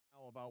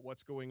about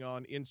what's going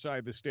on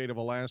inside the state of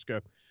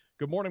Alaska.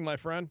 Good morning, my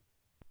friend.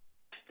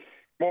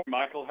 Morning,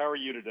 Michael. How are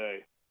you today?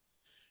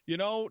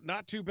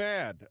 Not too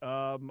bad.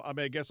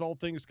 I guess all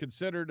things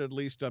considered, at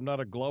least I'm not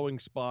a glowing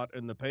spot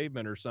in the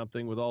pavement or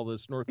something with all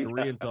this North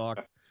Korean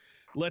talk.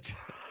 Let's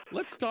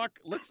let's talk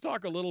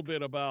a little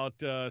bit about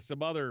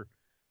some other,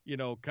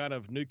 kind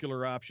of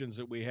nuclear options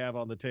that we have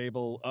on the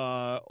table.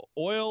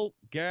 Oil,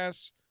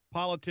 gas,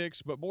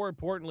 politics, but more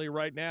importantly,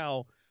 right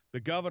now, the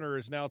governor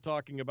is now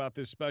talking about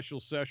this special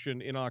session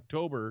in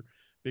October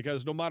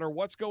because no matter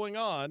what's going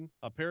on,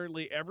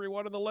 apparently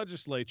everyone in the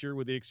legislature,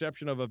 with the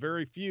exception of a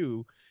very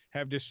few,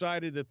 have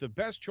decided that the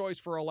best choice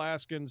for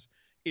Alaskans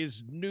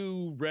is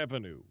new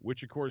revenue,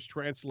 which of course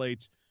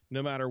translates,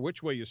 no matter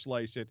which way you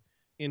slice it,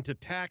 into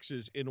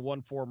taxes in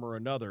one form or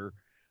another.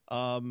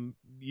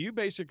 You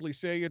basically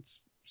say it's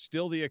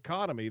still the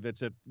economy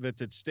that's at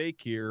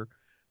stake here.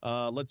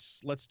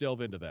 Let's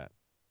delve into that.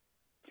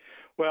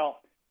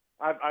 Well,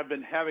 I've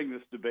been having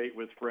this debate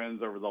with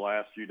friends over the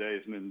last few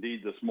days, and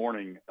indeed this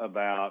morning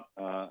about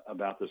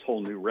this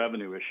whole new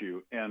revenue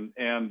issue,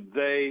 and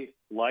they,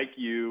 like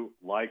you,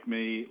 like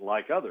me,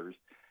 like others,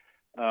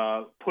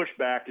 push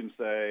back and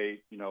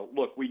say,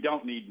 look, we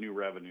don't need new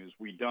revenues.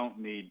 We don't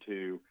need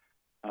to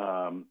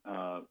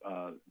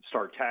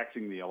start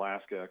taxing the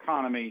Alaska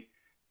economy.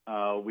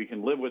 We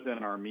can live within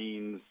our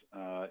means.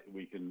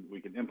 We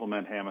can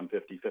implement Hammond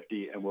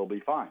 50/50, and we'll be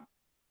fine.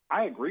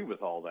 I agree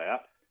with all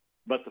that.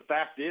 But the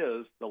fact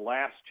is, the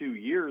last 2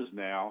 years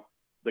now,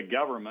 the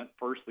government,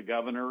 first the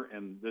governor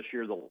and this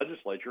year the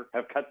legislature,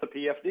 have cut the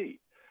PFD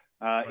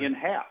in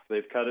half.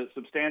 They've cut it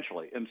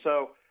substantially. And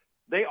so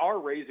they are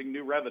raising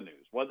new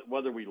revenues,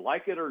 whether we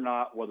like it or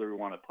not, whether we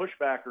want to push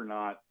back or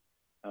not.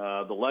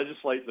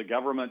 The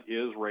government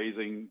is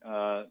raising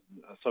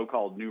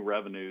so-called new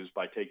revenues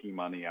by taking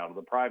money out of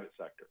the private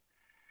sector.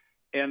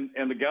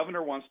 And the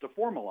governor wants to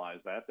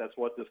formalize that. That's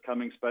what this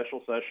coming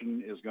special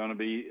session is going to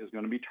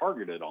be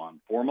targeted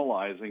on,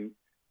 formalizing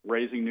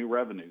raising new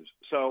revenues.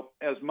 So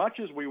as much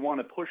as we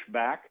want to push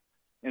back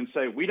and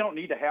say we don't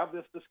need to have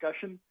this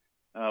discussion,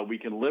 we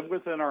can live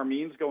within our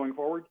means going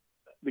forward,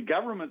 the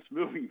government's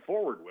moving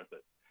forward with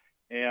it.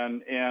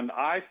 And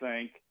I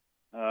think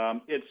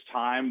it's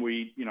time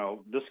we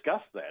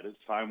discuss that.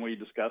 It's time we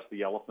discuss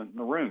the elephant in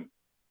the room.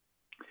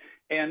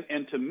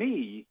 And to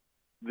me,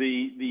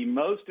 the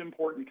most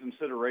important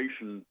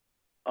consideration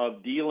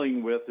of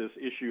dealing with this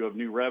issue of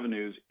new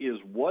revenues is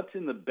what's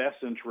in the best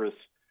interest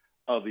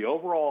of the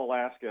overall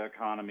Alaska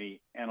economy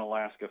and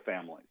Alaska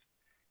families.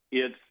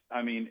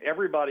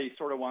 Everybody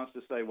sort of wants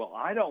to say, well,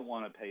 I don't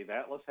want to pay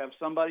that. Let's have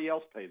somebody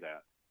else pay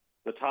that.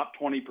 The top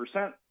 20%,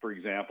 for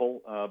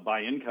example,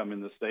 by income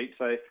in the state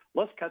say,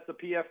 let's cut the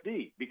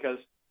PFD because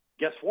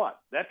guess what?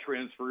 That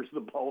transfers the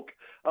bulk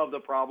of the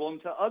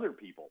problem to other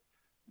people.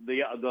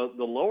 The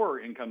lower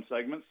income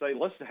segments say,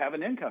 let's have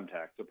an income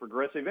tax, a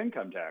progressive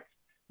income tax,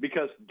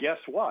 because guess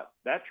what?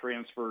 That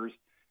transfers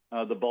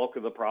the bulk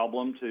of the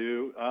problem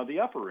to the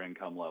upper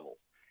income levels.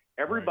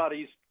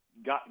 Everybody's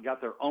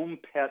got their own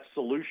pet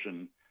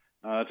solution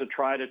to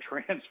try to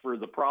transfer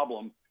the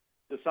problem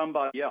to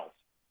somebody else.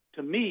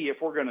 To me, if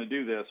we're going to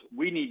do this,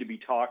 we need to be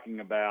talking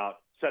about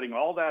setting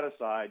all that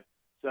aside,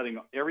 setting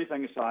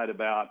everything aside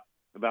about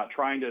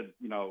trying to,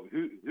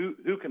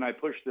 who can I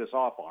push this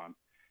off on?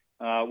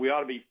 We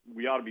ought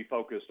to be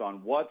focused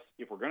on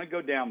if we're going to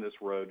go down this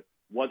road,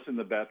 what's in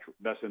the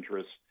best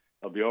interest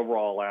of the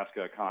overall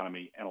Alaska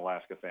economy and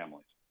Alaska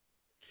families.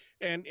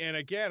 And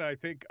again, I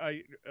think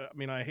I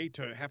hate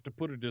to have to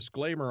put a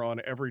disclaimer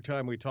on every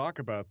time we talk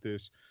about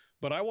this,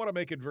 but I want to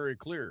make it very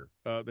clear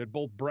that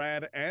both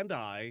Brad and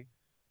I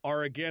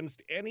are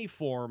against any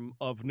form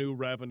of new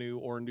revenue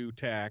or new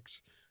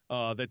tax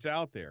that's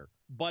out there.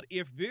 But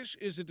if this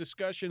is a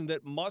discussion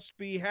that must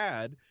be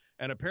had,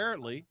 and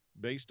apparently,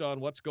 based on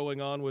what's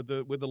going on with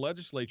the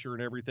legislature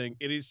and everything,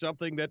 it is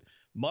something that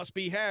must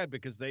be had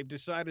because they've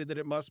decided that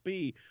it must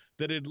be,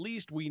 that at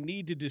least we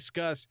need to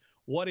discuss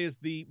what is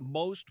the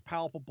most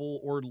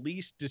palpable or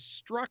least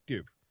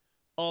destructive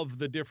of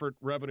the different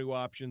revenue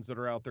options that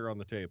are out there on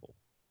the table.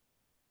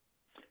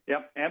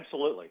 Yep,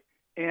 absolutely.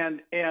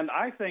 And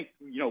I think,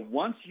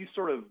 once you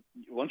sort of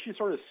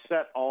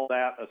set all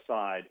that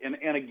aside,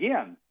 and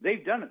again,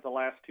 they've done it the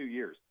last 2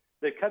 years.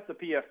 They've cut the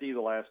PFD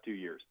the last 2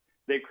 years.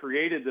 They've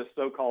created this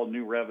so-called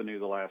new revenue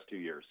the last 2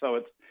 years. So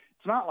it's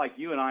not like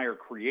you and I are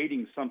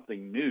creating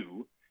something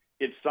new.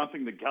 It's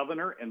something the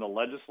governor and the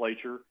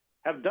legislature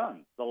have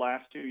done the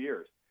last 2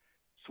 years.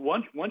 So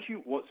once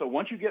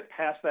you get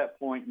past that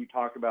point, you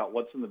talk about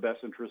what's in the best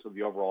interest of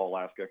the overall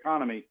Alaska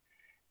economy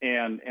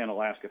and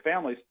Alaska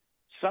families.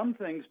 Some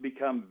things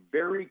become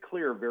very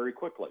clear very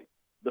quickly.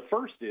 The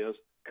first is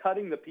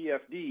cutting the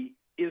PFD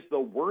is the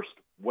worst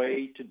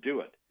way to do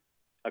it.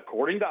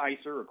 According to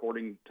ICER,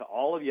 according to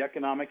all of the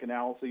economic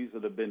analyses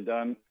that have been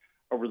done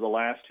over the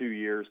last 2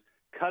 years,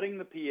 cutting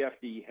the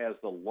PFD has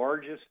the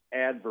largest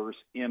adverse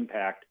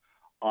impact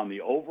on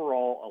the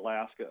overall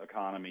Alaska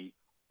economy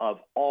of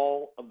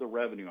all of the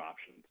revenue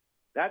options.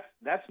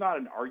 That's not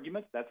an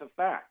argument. That's a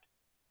fact.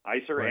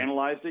 ICER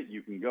analyzed it.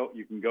 You can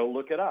go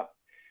look it up.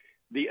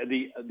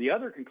 The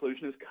other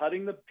conclusion is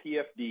cutting the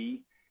PFD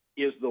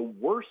is the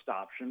worst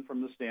option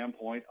from the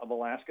standpoint of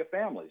Alaska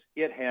families.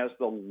 It has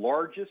the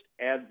largest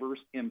adverse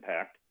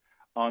impact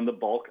on the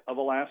bulk of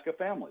Alaska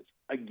families.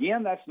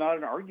 Again, that's not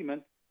an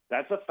argument.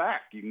 That's a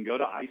fact. You can go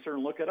to ICER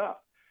and look it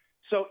up.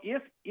 So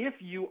if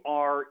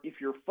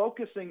you're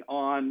focusing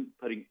on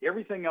putting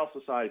everything else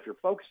aside, if you're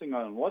focusing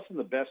on what's in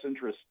the best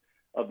interest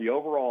of the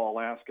overall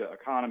Alaska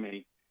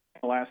economy,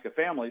 Alaska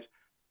families,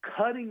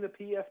 cutting the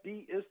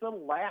PFD is the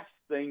last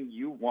thing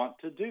you want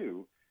to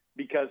do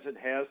because it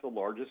has the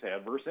largest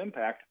adverse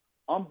impact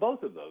on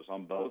both of those,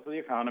 on both the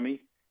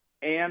economy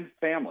and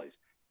families.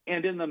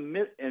 And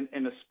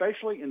and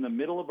especially in the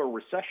middle of a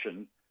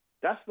recession,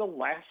 that's the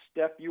last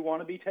step you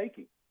want to be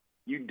taking.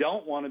 You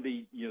don't want to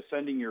be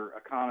sending your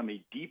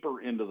economy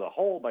deeper into the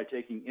hole by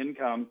taking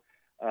income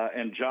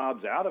and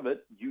jobs out of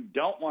it. You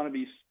don't want to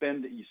be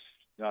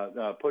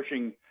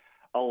pushing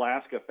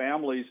Alaska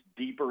families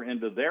deeper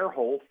into their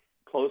hole,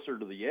 closer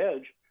to the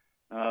edge,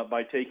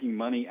 by taking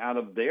money out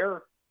of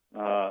their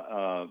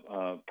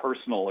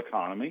personal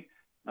economy.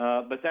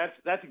 But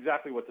that's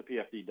exactly what the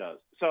PFD does.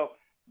 So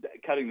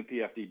cutting the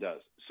PFD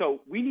does. So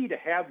we need to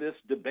have this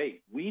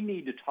debate. We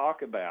need to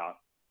talk about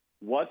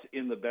what's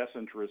in the best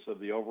interests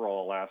of the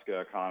overall Alaska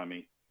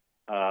economy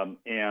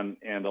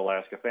and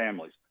Alaska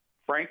families.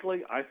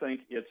 Frankly, I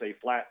think it's a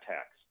flat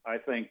tax. I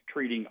think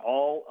treating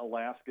all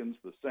Alaskans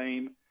the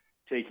same,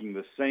 taking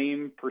the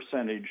same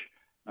percentage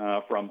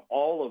from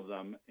all of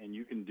them, and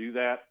you can do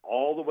that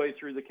all the way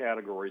through the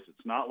categories.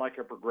 It's not like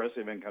a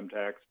progressive income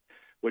tax,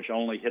 which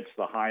only hits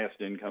the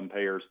highest income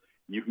payers.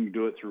 You can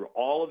do it through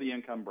all of the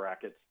income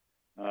brackets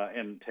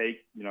and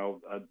take,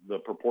 the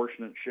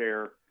proportionate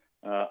share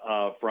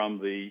from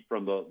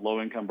the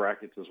low income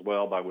brackets as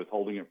well by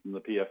withholding it from the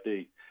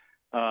PFD.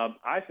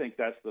 I think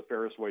that's the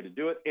fairest way to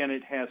do it, and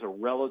it has a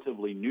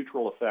relatively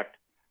neutral effect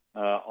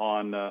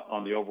on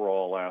the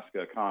overall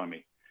Alaska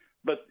economy.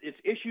 But it's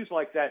issues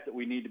like that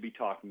we need to be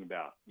talking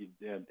about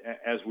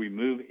as we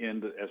move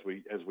into as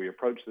we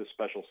approach this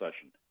special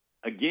session.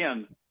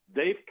 Again,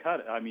 they've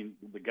cut. I mean,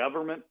 the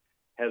government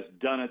has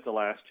done it the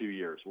last 2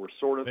 years. We're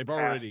sort of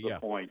past the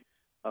point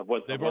of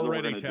what they've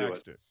already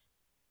taxed us.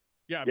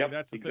 Yeah, I mean,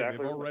 that's the thing. They've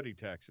already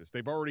taxed us.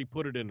 They've already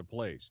put it into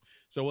place.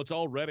 So it's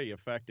already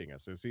affecting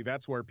us. And see,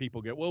 that's where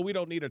people get, well, we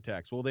don't need a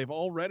tax. Well, they've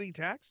already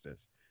taxed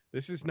us.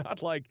 This is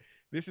not like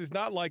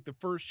the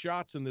first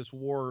shots in this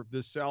war,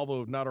 this salvo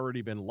have not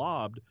already been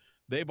lobbed.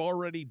 They've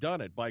already done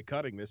it by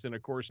cutting this. And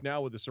of course, now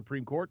with the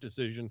Supreme Court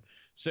decision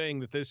saying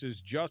that this is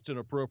just an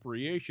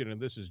appropriation and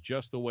this is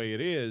just the way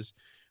it is,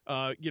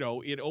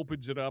 it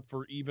opens it up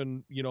for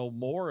even,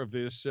 more of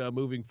this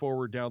moving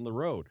forward down the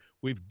road.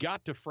 We've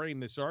got to frame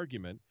this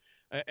argument.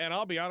 And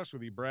I'll be honest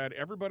with you, Brad,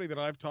 everybody that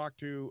I've talked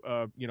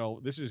to,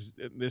 this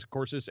of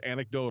course is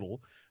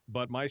anecdotal,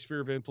 but my sphere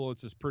of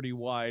influence is pretty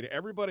wide.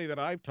 Everybody that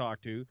I've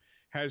talked to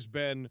has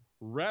been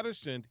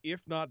reticent, if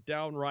not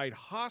downright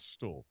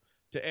hostile,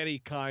 to any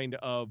kind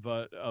of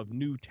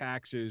new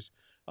taxes.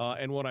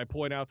 And when I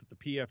point out that the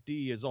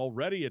PFD is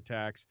already a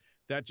tax,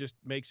 that just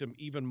makes them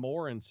even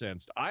more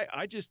incensed.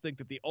 I just think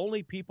that the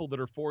only people that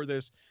are for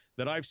this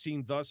that I've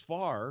seen thus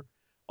far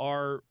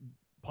are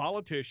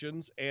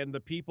politicians and the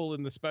people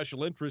in the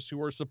special interests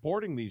who are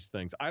supporting these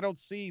things. I don't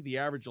see the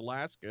average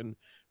Alaskan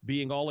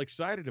being all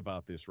excited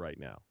about this right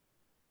now.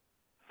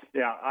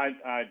 Yeah,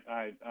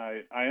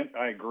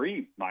 I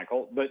agree,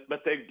 Michael, but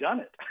they've done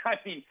it. I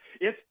mean,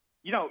 it's,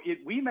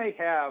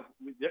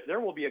 there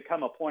will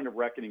come a point of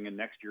reckoning in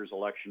next year's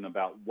election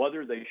about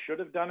whether they should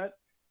have done it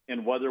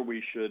and whether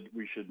we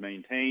should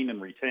maintain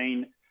and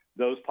retain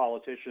those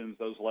politicians,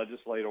 those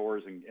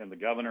legislators and the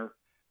governor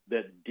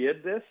that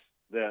did this,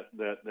 that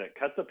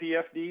cut the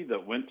PFD,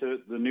 that went to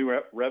the new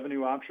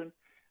revenue option.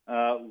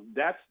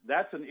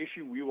 That's an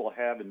issue we will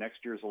have in next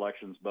year's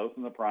elections, both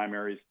in the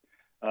primaries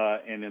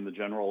and in the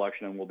general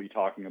election, and we'll be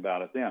talking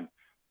about it then.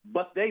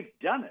 But they've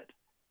done it,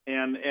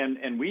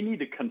 and we need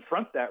to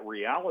confront that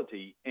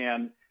reality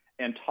and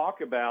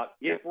talk about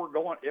if we're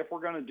going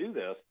to do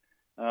this,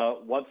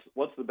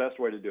 what's the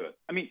best way to do it.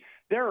 I mean,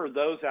 there are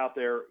those out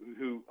there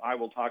who I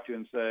will talk to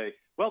and say,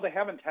 well, they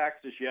haven't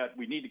taxed us yet.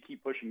 We need to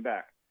keep pushing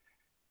back.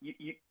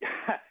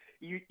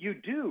 You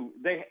do.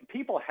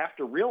 People have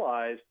to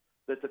realize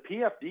that the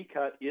PFD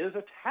cut is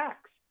a tax,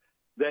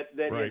 that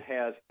right. It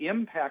has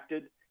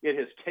impacted. It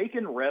has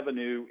taken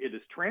revenue. It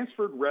has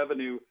transferred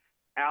revenue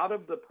out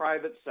of the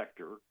private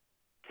sector,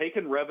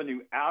 taken revenue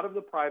out of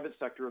the private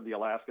sector of the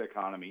Alaska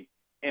economy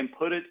and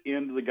put it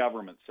into the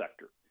government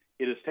sector.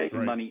 It has taken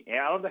right. money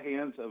out of the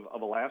hands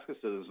of Alaska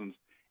citizens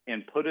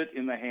and put it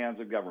in the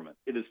hands of government.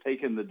 It has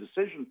taken the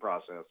decision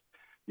process,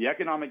 the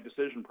economic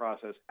decision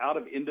process, out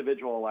of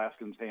individual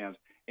Alaskans' hands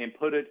and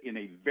put it in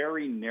the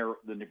very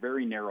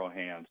narrow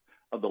hands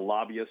of the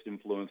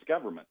lobbyist-influenced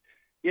government.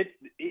 It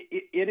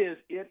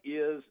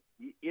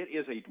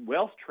is a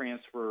wealth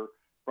transfer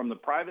from the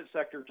private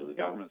sector to the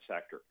government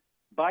sector.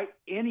 By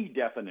any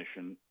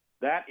definition,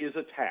 that is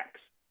a tax,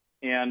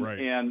 and right.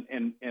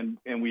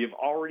 and we have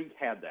already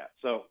had that.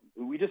 So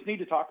we just need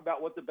to talk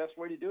about what the best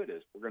way to do it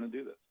is. We're going to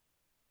do this.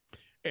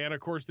 And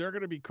of course, they're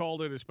going to be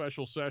called in a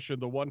special session.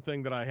 The one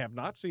thing that I have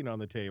not seen on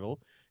the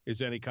table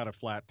is any kind of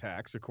flat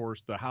tax. Of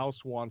course, the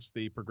House wants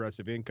the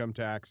progressive income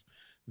tax.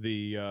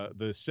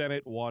 The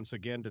Senate wants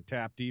again to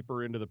tap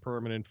deeper into the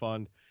permanent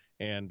fund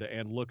and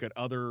look at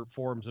other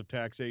forms of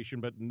taxation.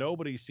 But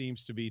nobody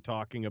seems to be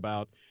talking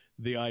about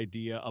the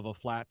idea of a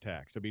flat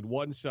tax. I mean,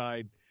 one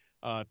side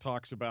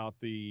talks about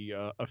the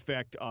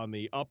effect on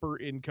the upper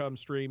income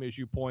stream, as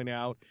you point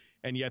out,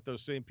 and yet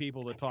those same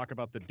people that talk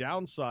about the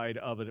downside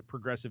of a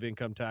progressive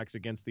income tax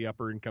against the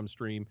upper income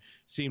stream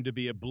seem to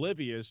be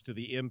oblivious to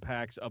the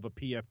impacts of a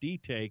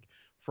PFD take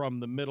from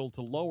the middle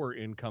to lower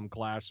income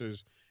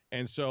classes.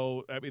 And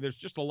so, I mean, there's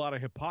just a lot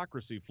of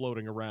hypocrisy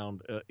floating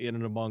around in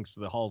and amongst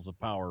the halls of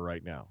power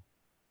right now.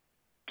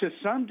 To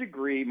some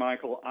degree,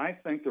 Michael, I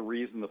think the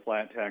reason the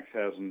flat tax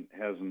hasn't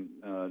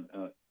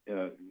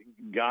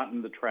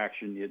gotten the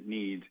traction it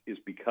needs is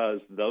because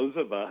those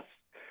of us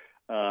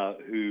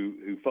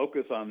who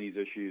focus on these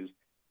issues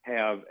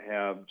have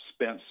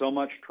spent so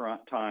much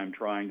time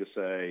trying to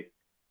say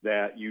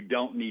that you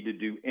don't need to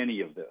do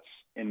any of this,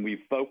 and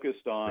we've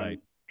focused on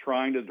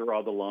trying to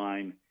draw the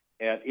line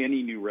at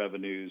any new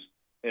revenues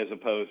as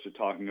opposed to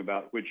talking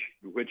about which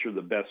are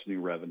the best new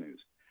revenues.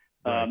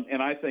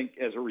 And I think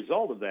as a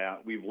result of that,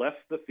 we've left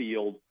the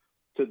field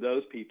to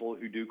those people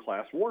who do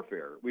class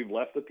warfare. We've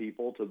left the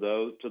people to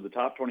the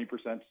top 20%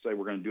 to say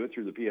we're going to do it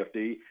through the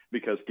PFD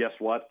because guess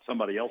what?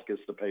 Somebody else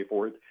gets to pay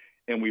for it.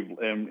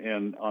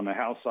 And on the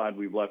House side,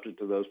 we've left it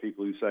to those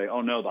people who say,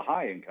 oh no, the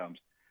high incomes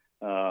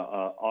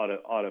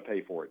ought to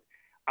pay for it.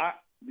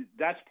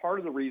 That's part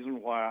of the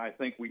reason why I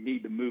think we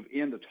need to move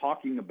into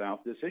talking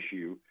about this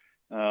issue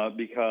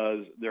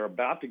because they're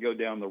about to go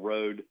down the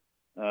road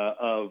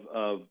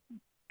of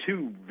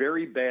two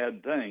very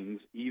bad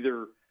things,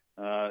 either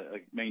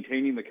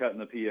maintaining the cut in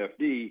the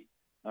PFD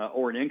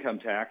or an income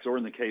tax, or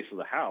in the case of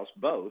the House,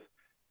 both.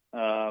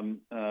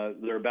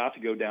 They're about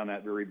to go down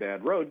that very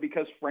bad road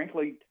because,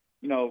 frankly,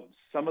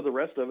 some of the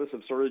rest of us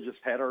have sort of just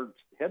had our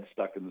heads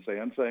stuck in the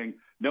sand saying,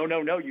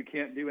 no, you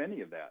can't do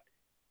any of that.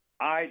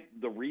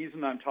 The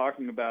reason I'm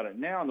talking about it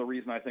now and the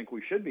reason I think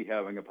we should be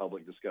having a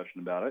public discussion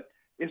about it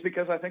is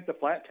because I think the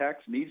flat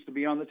tax needs to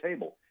be on the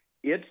table.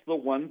 It's the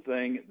one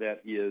thing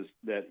that is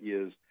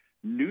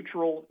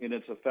neutral in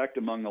its effect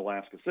among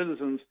Alaska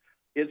citizens.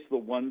 It's the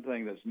one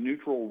thing that's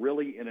neutral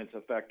really in its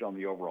effect on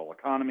the overall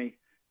economy.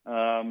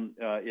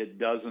 It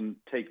doesn't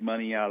take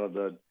money out of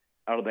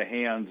the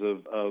hands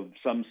of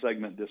some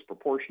segment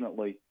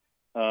disproportionately.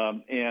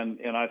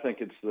 And I think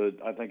it's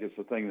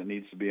the thing that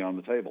needs to be on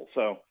the table.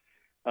 So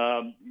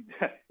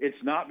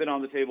it's not been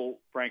on the table,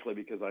 frankly,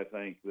 because I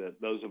think that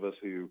those of us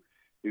who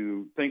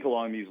think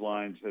along these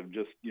lines have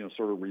just,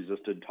 sort of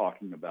resisted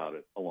talking about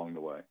it along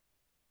the way.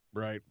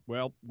 Right.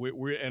 Well,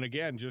 we and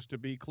again, just to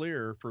be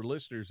clear for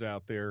listeners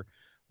out there,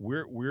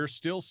 we're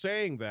still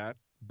saying that,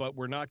 but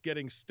we're not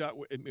getting stuck.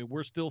 I mean,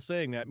 we're still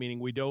saying that, meaning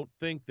we don't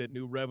think that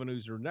new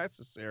revenues are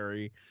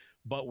necessary,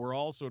 but we're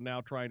also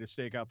now trying to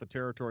stake out the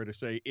territory to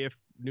say if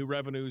new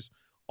revenues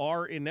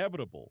are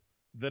inevitable,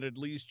 that at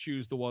least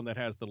choose the one that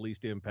has the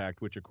least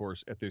impact, which, of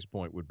course, at this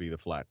point would be the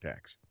flat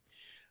tax.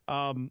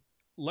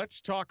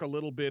 Let's talk a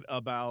little bit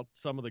about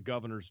some of the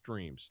governor's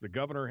dreams. The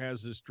governor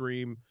has this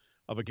dream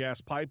of a gas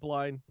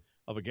pipeline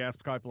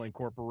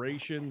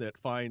corporation that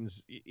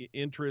finds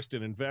interest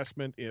and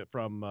investment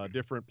from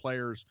different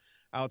players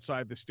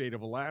outside the state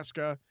of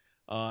Alaska.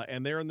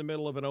 And they're in the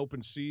middle of an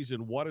open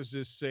season. What does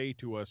this say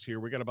to us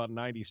here? We got about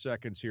 90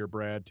 seconds here,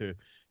 Brad, to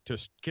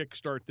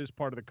kickstart this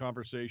part of the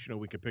conversation,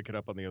 and we can pick it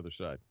up on the other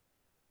side.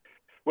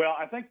 Well,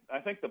 I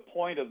think the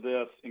point of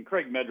this, and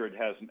Craig Medred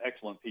has an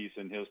excellent piece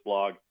in his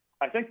blog.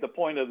 I think the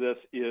point of this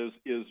is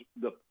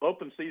the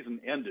open season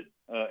ended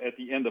at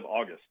the end of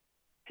August.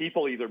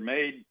 People either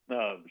made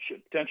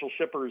potential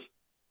shippers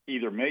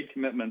either made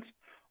commitments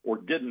or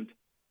didn't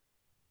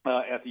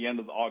at the end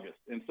of August,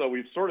 and so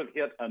we've sort of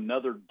hit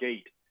another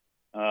gate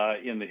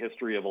in the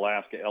history of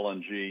Alaska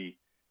LNG,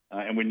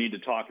 and we need to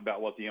talk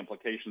about what the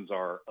implications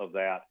are of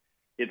that.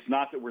 It's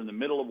not that we're in the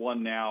middle of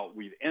one now;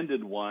 we've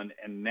ended one,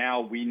 and now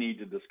we need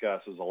to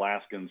discuss as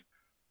Alaskans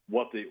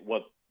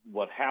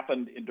what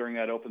happened during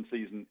that open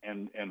season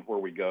and where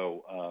we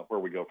go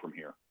from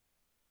here.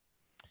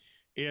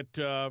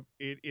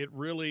 It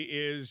really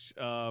is.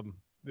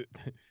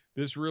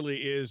 This really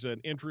is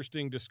an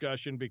interesting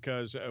discussion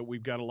because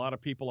we've got a lot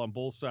of people on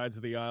both sides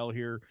of the aisle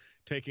here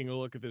taking a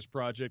look at this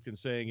project and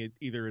saying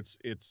either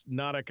it's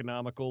not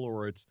economical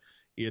or it's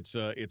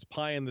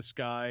pie in the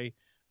sky.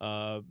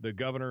 The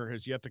governor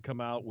has yet to come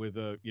out with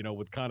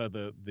with kind of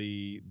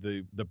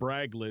the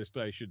brag list,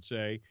 I should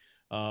say.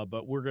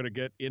 But we're going to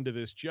get into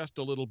this just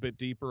a little bit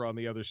deeper on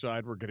the other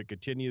side. We're going to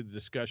continue the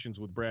discussions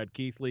with Brad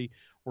Keithley.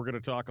 We're going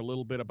to talk a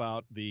little bit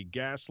about the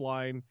gas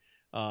line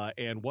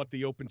and what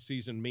the open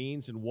season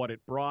means and what it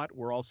brought.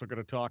 We're also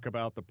going to talk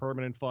about the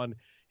permanent fund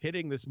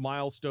hitting this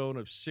milestone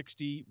of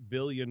 $60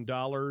 billion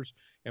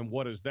and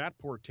what does that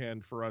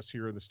portend for us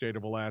here in the state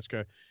of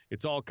Alaska.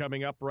 It's all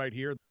coming up right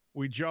here.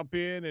 We jump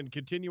in and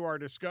continue our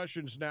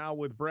discussions now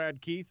with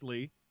Brad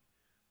Keithley,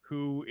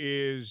 who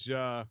is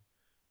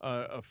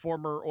a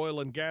former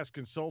oil and gas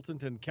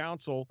consultant and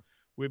counsel.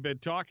 We've been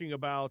talking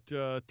about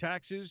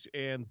taxes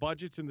and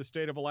budgets in the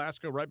state of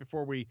Alaska. Right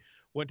before we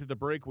went to the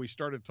break, we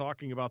started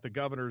talking about the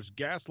governor's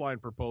gas line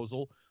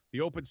proposal.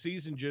 The open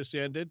season just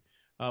ended.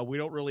 We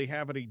don't really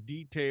have any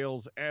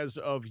details as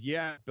of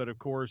yet, but of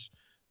course,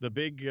 the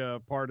big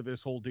part of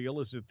this whole deal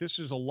is that this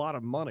is a lot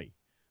of money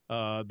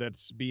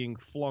that's being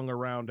flung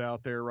around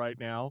out there right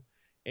now,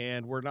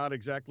 and we're not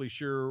exactly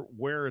sure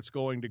where it's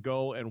going to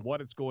go and what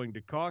it's going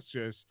to cost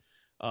us.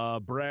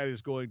 Brad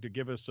is going to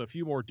give us a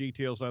few more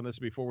details on this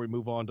before we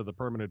move on to the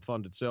permanent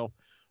fund itself.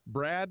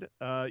 Brad,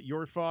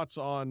 your thoughts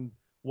on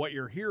what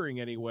you're hearing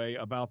anyway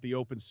about the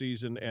open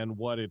season and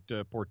what it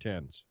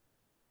portends?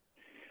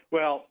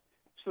 Well,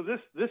 so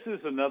this is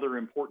another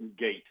important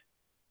gate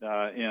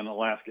in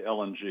Alaska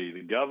LNG.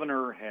 The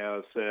governor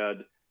has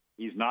said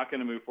he's not going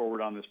to move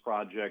forward on this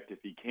project if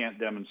he can't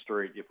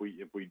demonstrate if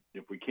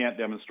we can't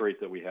demonstrate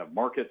that we have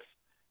markets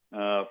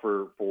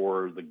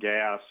for the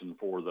gas and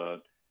for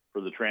the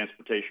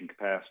transportation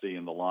capacity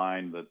and the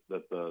line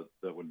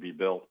that would be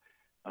built.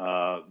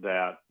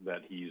 That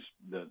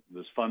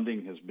this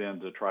funding has been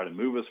to try to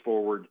move us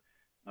forward,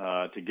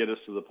 to get us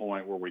to the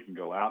point where we can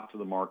go out to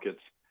the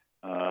markets.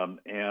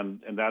 And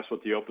that's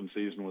what the open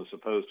season was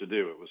supposed to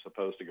do. It was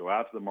supposed to go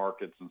out to the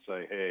markets and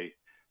say, hey,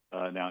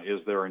 now is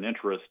there an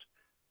interest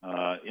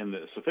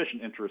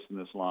sufficient interest in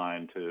this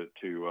line to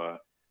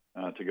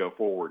go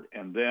forward?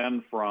 And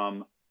then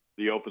from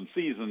the open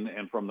season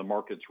and from the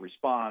market's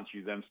response,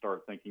 you then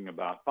start thinking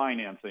about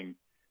financing.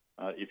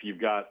 If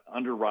you've got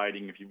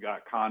underwriting, if you've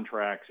got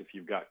contracts, if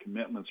you've got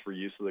commitments for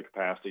use of the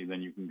capacity,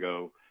 then you can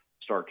go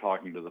start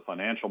talking to the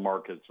financial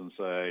markets and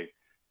say,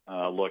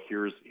 look,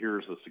 here's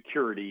the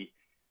security,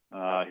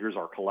 here's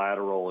our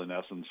collateral, in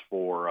essence,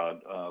 for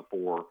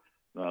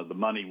the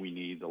money we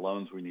need, the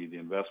loans we need, the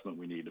investment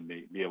we need to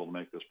be able to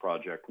make this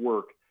project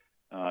work.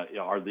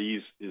 Are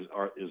these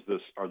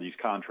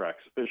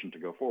contracts sufficient to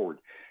go forward?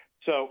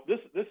 So this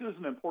is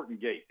an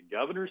important gate. The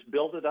governor's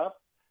built it up.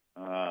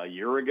 A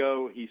year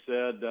ago, he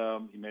said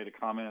he made a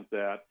comment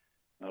that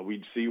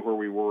we'd see where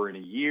we were in a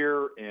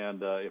year,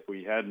 and if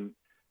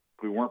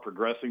we weren't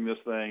progressing this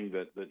thing,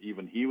 that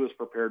even he was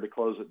prepared to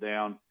close it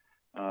down.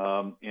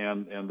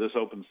 And this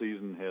open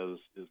season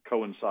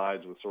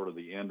coincides with sort of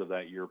the end of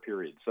that year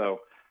period. So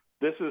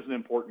this is an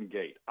important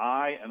gate.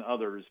 I and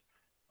others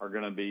are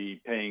going to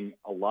be paying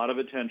a lot of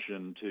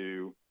attention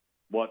to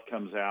what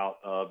comes out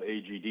of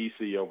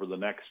AGDC over the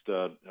next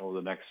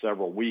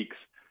several weeks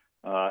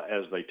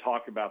as they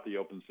talk about the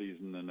open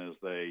season and as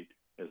they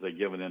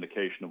give an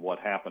indication of what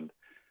happened.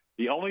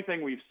 The only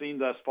thing we've seen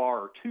thus far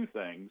are two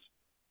things.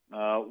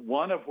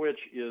 One of which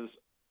is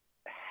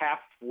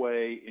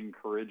halfway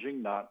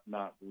encouraging, not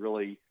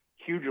really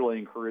hugely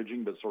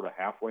encouraging, but sort of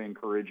halfway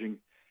encouraging,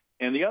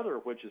 and the other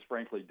of which is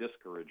frankly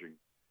discouraging.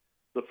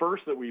 The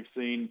first that we've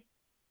seen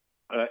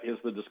is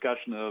the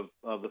discussion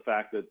of the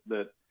fact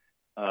that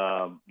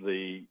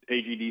the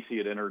AGDC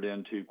had entered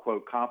into,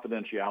 quote,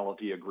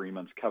 confidentiality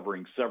agreements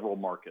covering several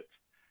markets.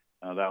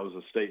 That was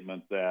a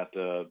statement that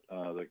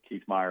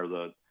Keith Meyer,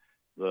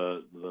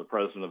 the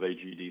president of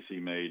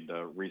AGDC, made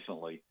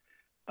recently.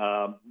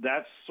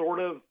 That sort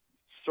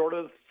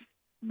of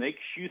makes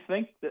you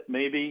think that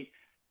maybe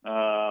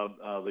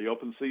the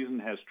open season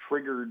has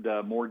triggered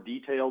more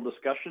detailed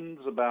discussions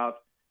about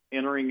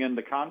entering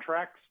into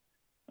contracts.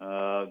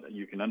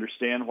 You can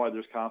understand why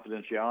there's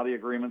confidentiality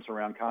agreements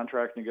around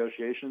contract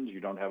negotiations.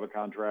 You don't have a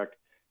contract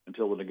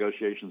until the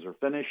negotiations are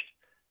finished.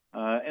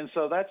 And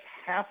so that's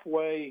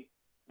halfway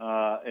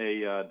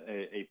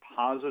a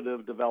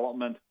positive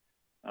development.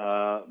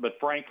 But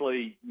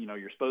frankly,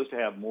 you're supposed to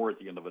have more at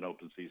the end of an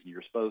open season.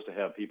 You're supposed to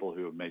have people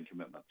who have made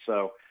commitments.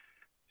 So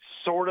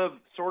sort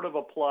of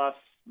a plus,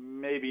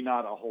 maybe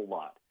not a whole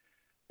lot.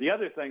 The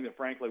other thing that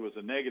frankly was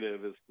a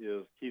negative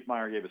is Keith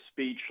Meyer gave a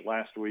speech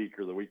last week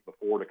or the week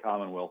before to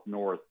Commonwealth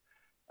North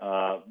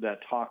that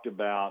talked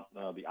about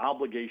the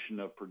obligation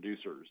of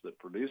producers, that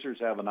producers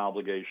have an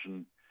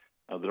obligation,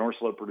 the North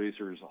Slope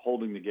producers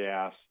holding the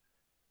gas,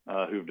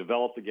 who've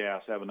developed the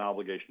gas, have an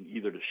obligation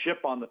either to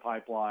ship on the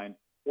pipeline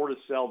or to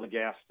sell the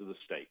gas to the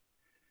state.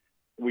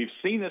 We've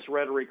seen this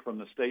rhetoric from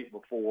the state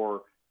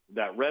before.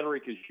 That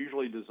rhetoric is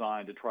usually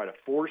designed to try to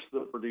force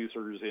the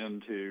producers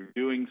into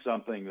doing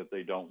something that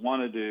they don't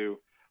want to do.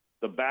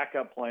 The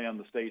backup plan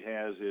the state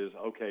has is,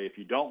 okay, if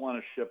you don't want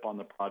to ship on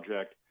the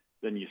project,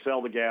 then you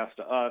sell the gas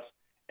to us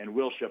and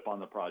we'll ship on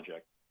the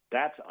project.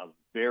 That's a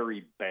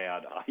very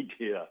bad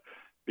idea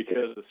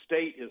because the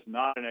state is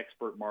not an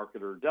expert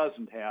marketer,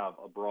 doesn't have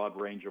a broad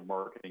range of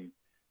marketing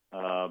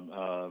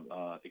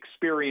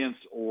experience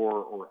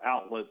or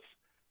outlets,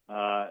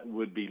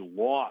 would be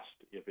lost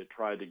if it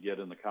tried to get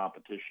in the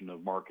competition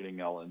of marketing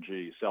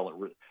LNG,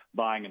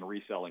 buying and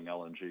reselling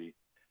LNG.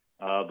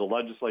 The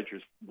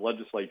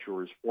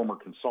legislature's former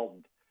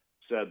consultant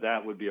said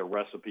that would be a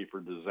recipe for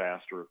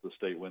disaster if the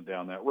state went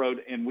down that road,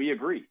 and we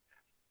agree.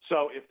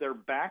 So if they're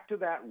back to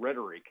that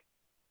rhetoric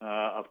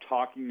of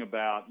talking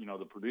about,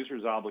 the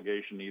producer's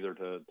obligation either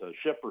to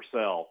ship or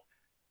sell,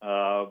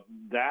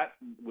 that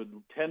would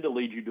tend to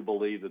lead you to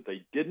believe that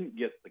they didn't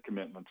get the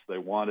commitments they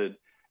wanted,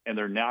 and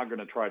they're now going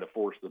to try to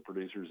force the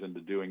producers into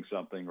doing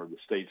something, or the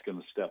state's going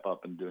to step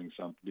up and do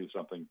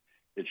something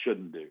it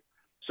shouldn't do.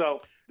 So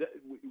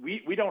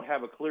we don't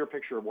have a clear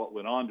picture of what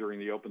went on during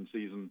the open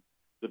season.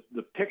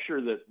 The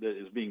picture that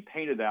is being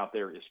painted out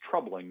there is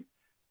troubling,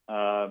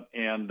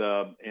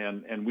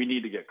 and we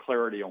need to get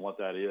clarity on what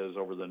that is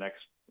over the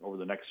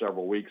next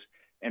several weeks.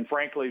 And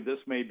frankly, this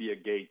may be a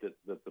gate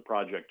that the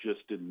project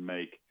just didn't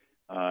make,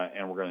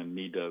 and we're going to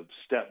need to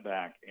step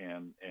back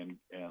and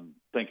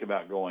think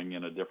about going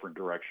in a different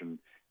direction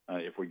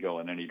if we go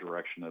in any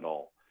direction at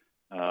all.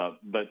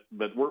 But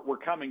we're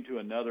coming to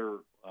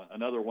another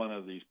one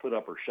of these put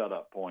up or shut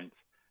up points.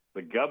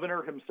 The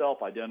governor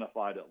himself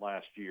identified it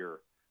last year,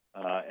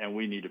 and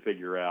we need to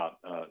figure out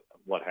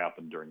what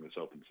happened during this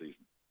open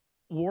season.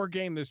 War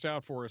game this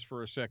out for us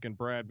for a second,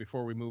 Brad,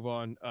 before we move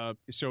on.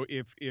 So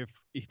if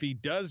he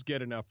does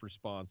get enough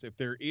response, if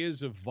there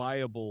is a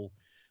viable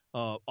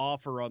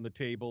offer on the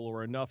table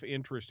or enough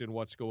interest in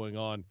what's going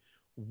on,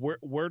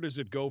 where does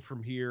it go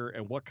from here,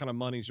 and what kind of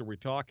monies are we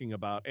talking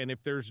about? And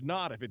if there's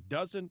not, if it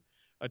doesn't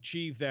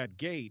achieve that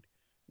gate,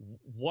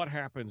 what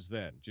happens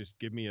then? Just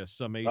give me a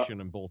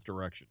summation in both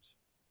directions.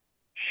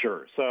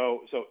 Sure. So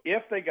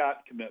if they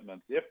got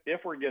commitments,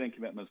 if we're getting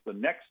commitments, the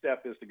next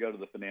step is to go to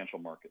the financial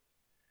markets.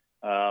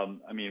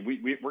 I mean,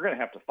 we're going to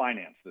have to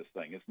finance this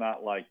thing. It's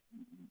not like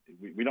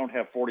we don't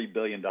have $40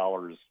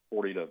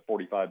 to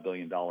 $45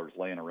 billion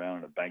laying around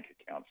in a bank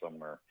account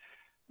somewhere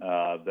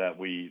that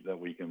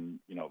we can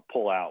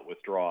pull out,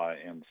 withdraw,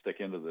 and stick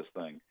into this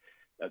thing.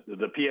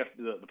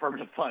 The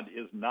permanent fund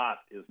is not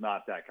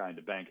that kind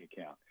of bank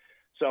account.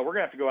 So we're going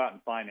to have to go out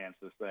and finance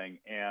this thing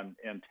and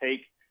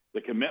take the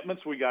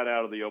commitments we got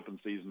out of the open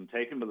season,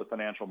 take them to the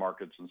financial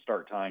markets, and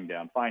start tying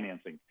down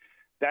financing.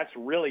 That's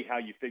really how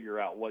you figure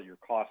out what your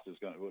cost is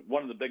going to be.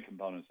 One of the big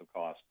components of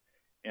cost,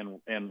 and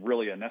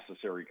really a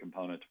necessary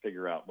component to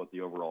figure out what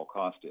the overall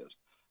cost is.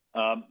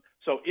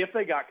 So if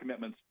they got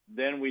commitments,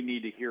 then we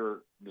need to hear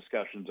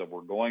discussions of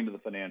we're going to the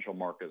financial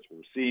markets.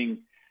 We're seeing,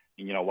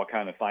 what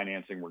kind of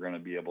financing we're going to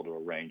be able to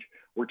arrange.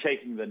 We're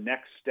taking the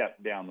next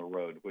step down the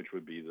road, which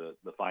would be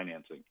the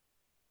financing.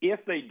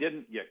 If they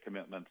didn't get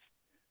commitments,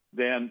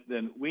 then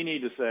we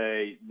need to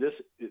say this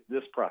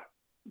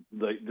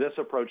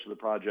approach to the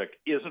project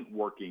isn't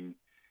working.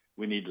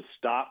 We need to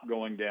stop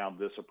going down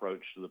this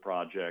approach to the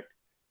project,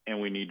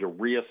 and we need to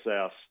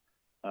reassess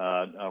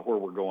where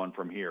we're going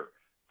from here.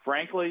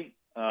 Frankly,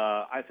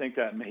 I think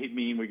that may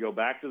mean we go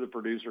back to the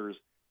producers,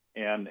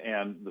 and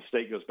the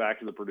state goes back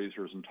to the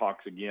producers and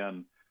talks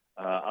again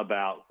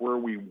about where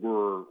we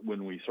were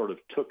when we sort of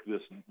took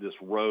this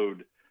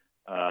road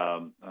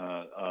of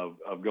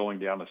going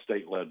down a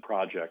state-led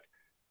project.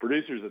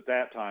 Producers at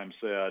that time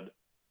said,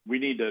 we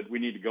need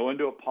to go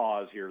into a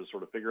pause here to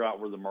sort of figure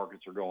out where the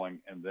markets are going,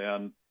 and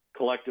then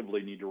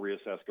collectively need to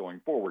reassess going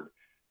forward.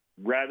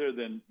 Rather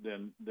than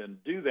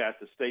do that,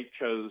 the state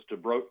chose to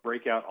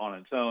break out on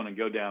its own and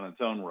go down its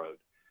own road.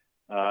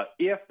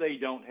 If they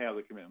don't have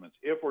the commitments,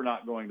 if we're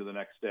not going to the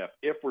next step,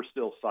 if we're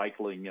still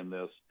cycling in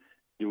this,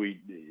 is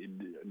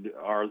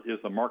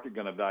the market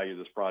going to value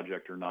this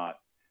project or not?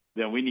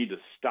 Then we need to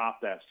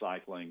stop that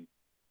cycling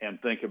and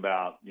think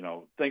about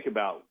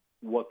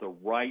what the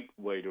right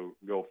way to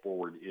go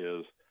forward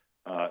is,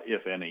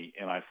 if any.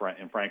 And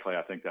frankly,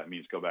 I think that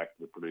means go back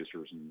to the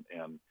producers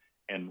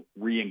and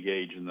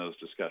re-engage in those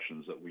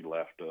discussions that we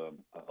left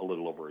a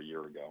little over a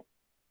year ago.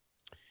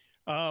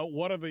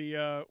 One of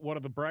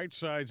the bright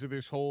sides of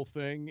this whole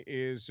thing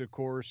is, of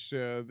course,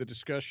 the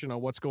discussion on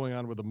what's going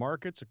on with the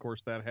markets. Of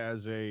course, that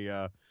has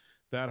a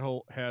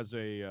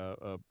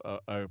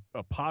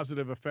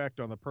positive effect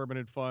on the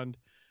permanent fund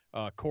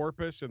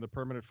corpus and the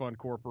permanent fund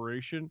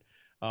corporation.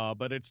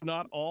 But it's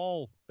not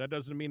all. That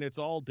doesn't mean it's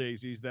all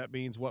daisies. That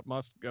means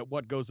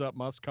what goes up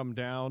must come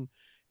down.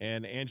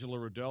 And Angela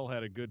Riddell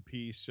had a good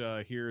piece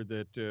here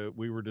that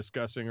we were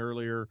discussing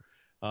earlier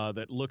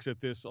that looks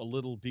at this a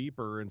little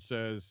deeper and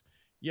says,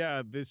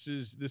 yeah, this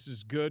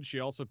is good. She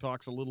also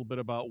talks a little bit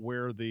about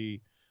where the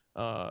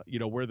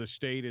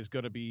state is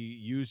going to be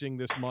using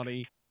this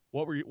money.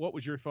 What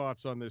was your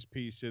thoughts on this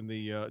piece in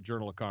the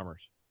Journal of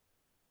Commerce?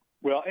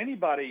 Well,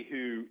 anybody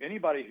who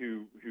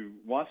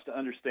wants to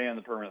understand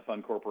the Permanent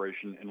Fund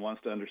Corporation and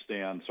wants to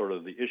understand sort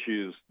of the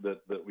issues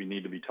that we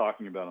need to be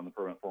talking about on the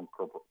Permanent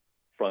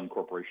Fund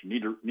Corporation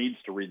needs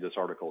to read this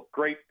article.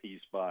 Great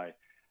piece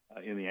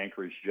in the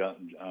Anchorage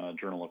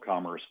Journal of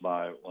Commerce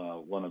by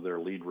one of their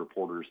lead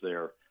reporters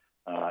there,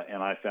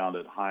 and I found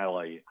it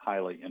highly,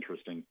 highly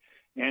interesting.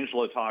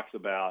 Angela talks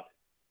about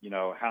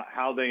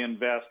how they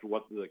invest,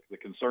 what the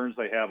concerns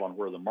they have on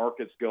where the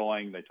market's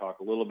going. They talk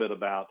a little bit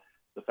about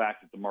the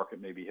fact that the market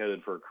may be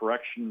headed for a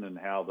correction, and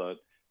how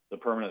the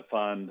permanent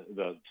fund,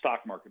 the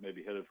stock market may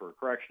be headed for a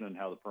correction, and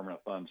how the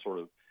permanent fund sort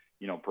of,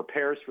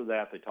 prepares for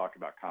that. They talk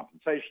about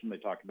compensation. They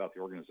talk about the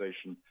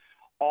organization,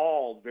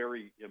 all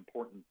very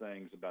important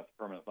things about the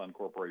Permanent Fund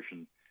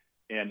Corporation.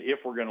 And if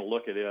we're going to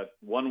look at it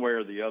one way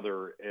or the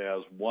other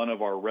as one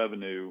of our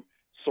revenue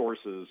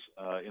sources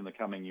in the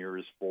coming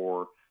years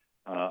for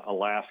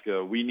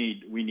Alaska, we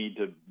need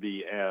to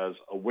be as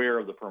aware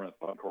of the Permanent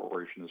Fund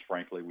Corporation as,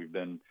 frankly, we've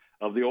been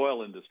of the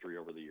oil industry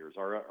over the years,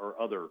 our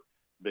other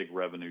big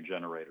revenue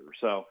generator.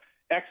 So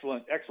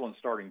excellent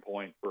starting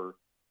point for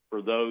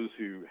those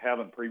who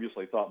haven't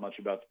previously thought much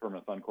about the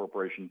Permanent Fund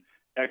Corporation.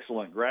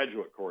 Excellent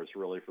graduate course,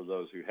 really, for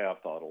those who have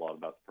thought a lot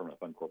about the Permanent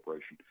Fund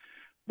Corporation.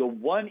 The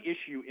one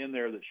issue in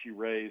there that she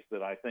raised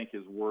that I think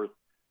is worth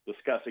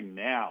discussing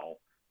now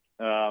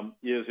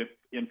is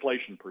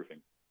inflation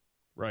proofing.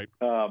 Right.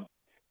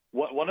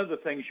 One of the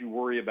things you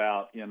worry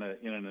about in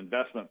an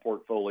investment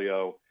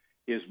portfolio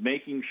is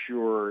making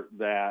sure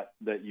that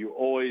you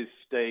always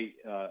stay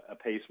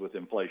apace with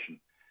inflation.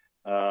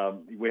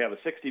 We have a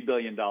 $60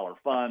 billion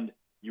fund.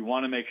 You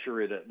want to make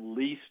sure it at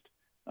least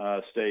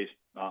stays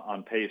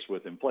on pace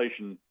with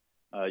inflation.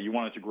 You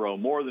want it to grow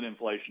more than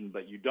inflation,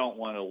 but you don't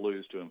want to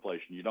lose to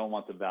inflation. You don't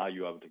want the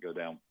value of it to go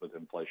down with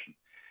inflation.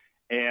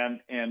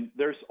 And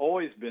there's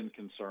always been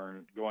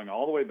concern going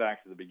all the way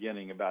back to the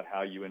beginning about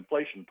how you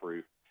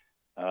inflation-proof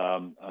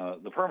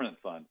the permanent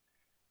fund.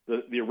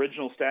 The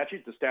original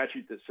statute, the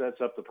statute that sets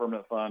up the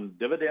permanent fund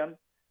dividend,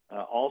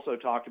 also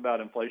talked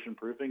about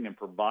inflation-proofing and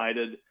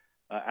provided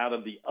out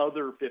of the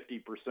other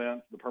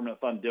 50%, the permanent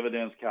fund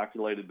dividends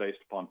calculated based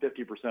upon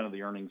 50% of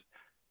the earnings.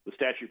 The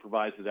statute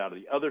provides that out of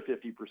the other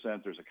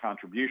 50%, there's a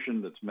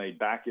contribution that's made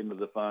back into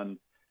the fund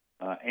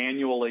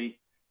annually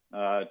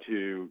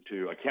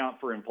to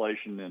account for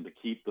inflation and to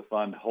keep the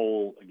fund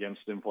whole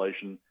against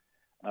inflation.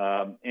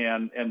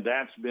 And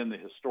that's been the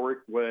historic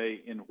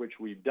way in which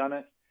we've done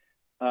it.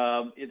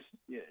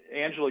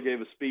 Angela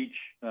gave a speech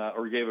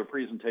or gave a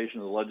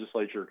presentation to the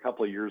legislature a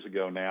couple of years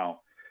ago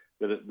now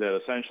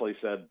that essentially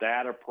said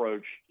that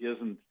approach is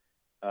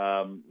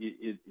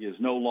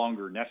no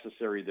longer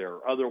necessary. There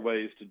are other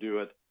ways to do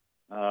it.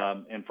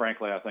 And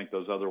frankly, I think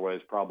those other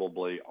ways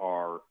probably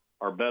are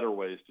better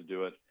ways to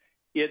do it.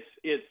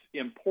 It's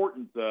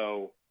important,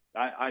 though.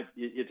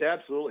 It's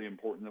absolutely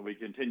important that we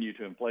continue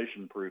to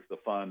inflation-proof the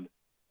fund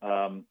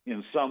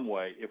in some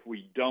way. If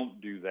we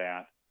don't do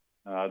that,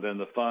 then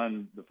the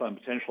fund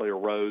potentially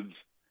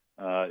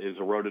is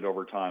eroded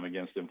over time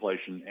against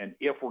inflation. And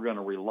if we're going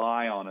to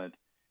rely on it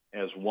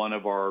as one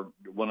of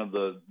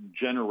the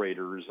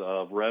generators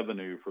of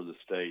revenue for the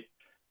state,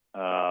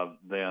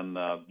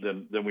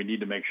 then we need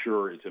to make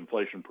sure it's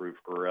inflation-proof,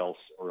 or else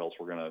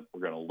we're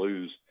gonna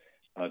lose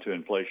to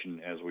inflation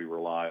as we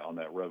rely on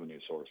that revenue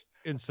source.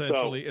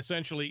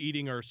 Essentially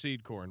eating our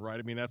seed corn, right?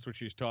 I mean, that's what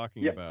she's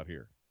talking about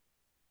here.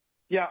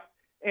 Yeah,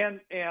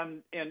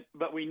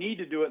 but we need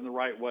to do it in the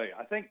right way.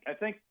 I think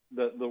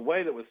the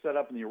way that was set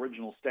up in the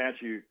original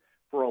statute,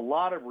 for a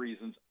lot of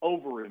reasons,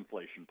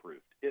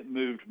 over-inflation-proofed. It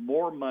moved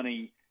more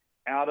money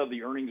out of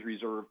the earnings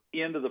reserve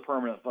into the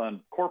permanent fund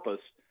corpus,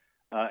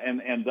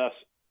 and thus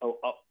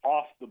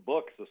off the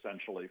books,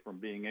 essentially, from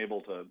being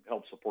able to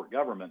help support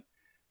government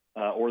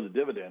or the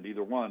dividend,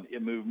 either one.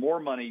 It moved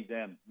more money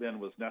than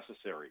was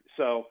necessary.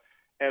 So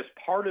as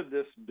part of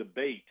this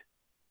debate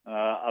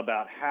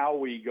about how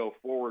we go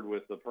forward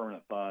with the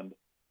permanent fund,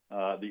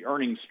 the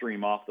earnings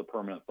stream off the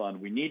permanent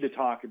fund, we need to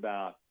talk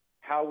about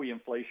how we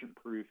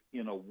inflation-proof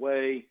in a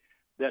way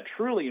that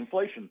truly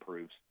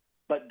inflation-proofs,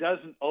 but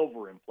doesn't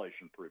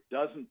over-inflation-proof,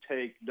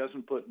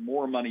 doesn't put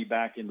more money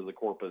back into the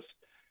corpus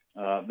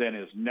than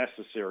is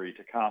necessary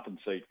to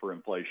compensate for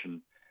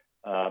inflation,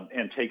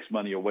 and takes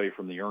money away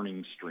from the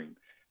earnings stream.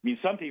 I mean,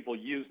 some people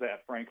use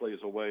that, frankly, as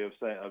a way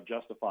of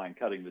justifying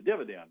cutting the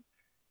dividend.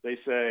 They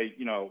say,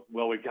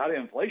 well, we've got to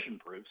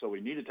inflation-proof, so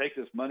we need to take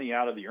this money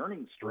out of the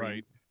earnings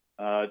stream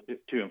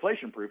to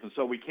inflation-proof, and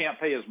so we can't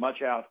pay as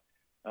much out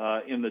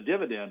in the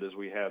dividend as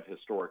we have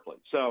historically.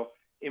 So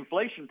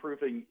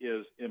inflation-proofing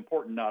is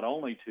important not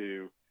only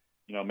to,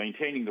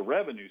 maintaining the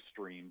revenue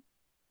stream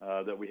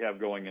that we have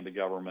going into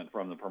government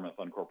from the Permanent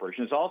Fund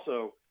Corporation. It's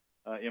also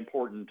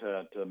important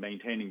to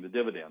maintaining the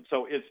dividend.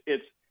 So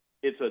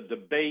it's a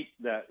debate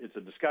it's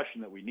a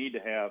discussion that we need to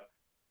have.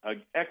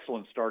 An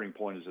excellent starting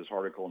point is this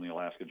article in the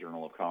Alaska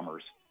Journal of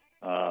Commerce,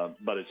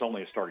 but it's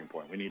only a starting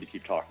point. We need to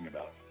keep talking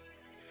about it.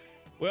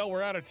 Well,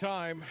 we're out of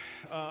time.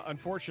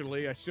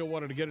 Unfortunately, I still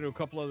wanted to get into a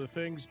couple other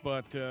things,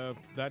 but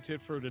that's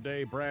it for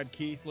today. Brad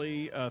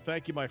Keithley,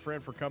 thank you, my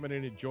friend, for coming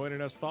in and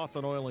joining us. Thoughts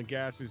on Oil and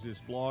Gas is his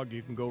blog.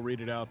 You can go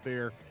read it out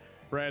there.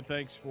 Brad,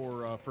 thanks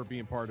for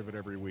being part of it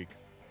every week.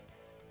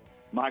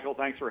 Michael,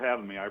 thanks for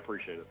having me. I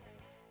appreciate it.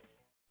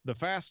 The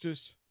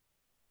fastest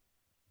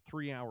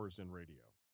 3 hours in radio.